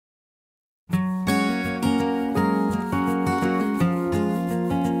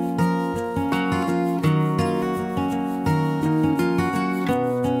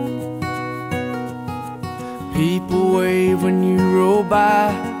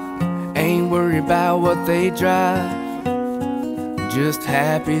about what they drive, just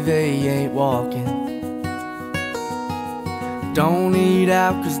happy they ain't walking. Don't eat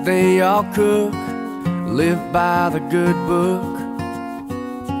out 'cause they all cook, live by the good book,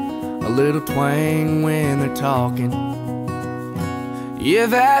 a little twang when they're talking. Yeah,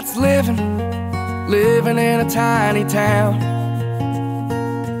 that's living, living in a tiny town.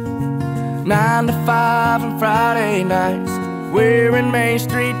 9 to 5 on Friday nights, wearing Main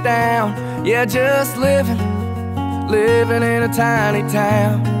Street down. Yeah, just living, living in a tiny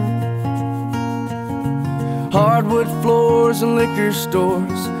town. Hardwood floors and liquor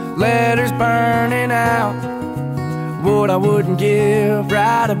stores, letters burning out. What I wouldn't give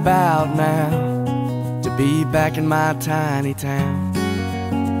right about now to be back in my tiny town.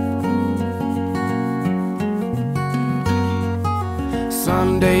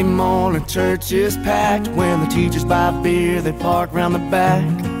 Sunday morning church is packed. When the teachers buy beer, they park round the back,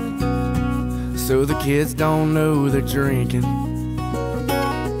 so the kids don't know they're drinking.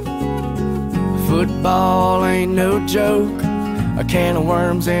 Football ain't no joke, a can of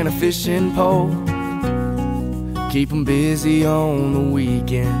worms and a fishing pole keep them busy on the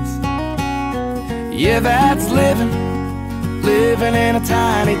weekends. Yeah, that's living, living in a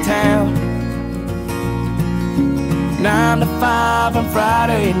tiny town. 9 to 5 on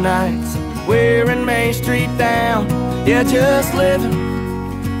Friday nights, wearing Main Street down. Yeah, just living,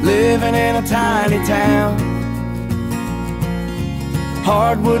 living in a tiny town.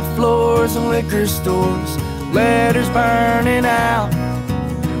 Hardwood floors and liquor stores, letters burning out.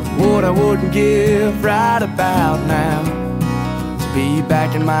 What I wouldn't give right about now to be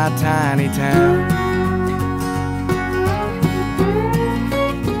back in my tiny town.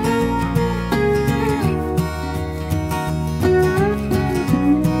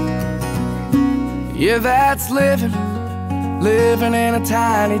 Yeah, that's living, living in a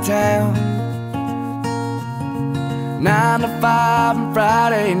tiny town. 9 to 5 on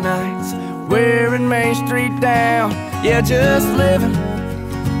Friday nights, wearing Main Street down. Yeah, just living,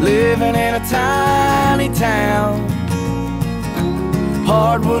 living in a tiny town.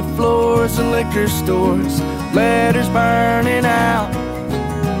 Hardwood floors and liquor stores, letters burning out.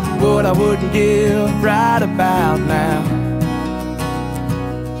 What I wouldn't give right about now.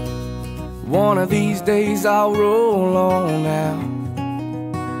 One of these days I'll roll on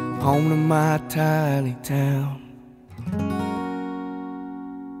out, home to my tiny town.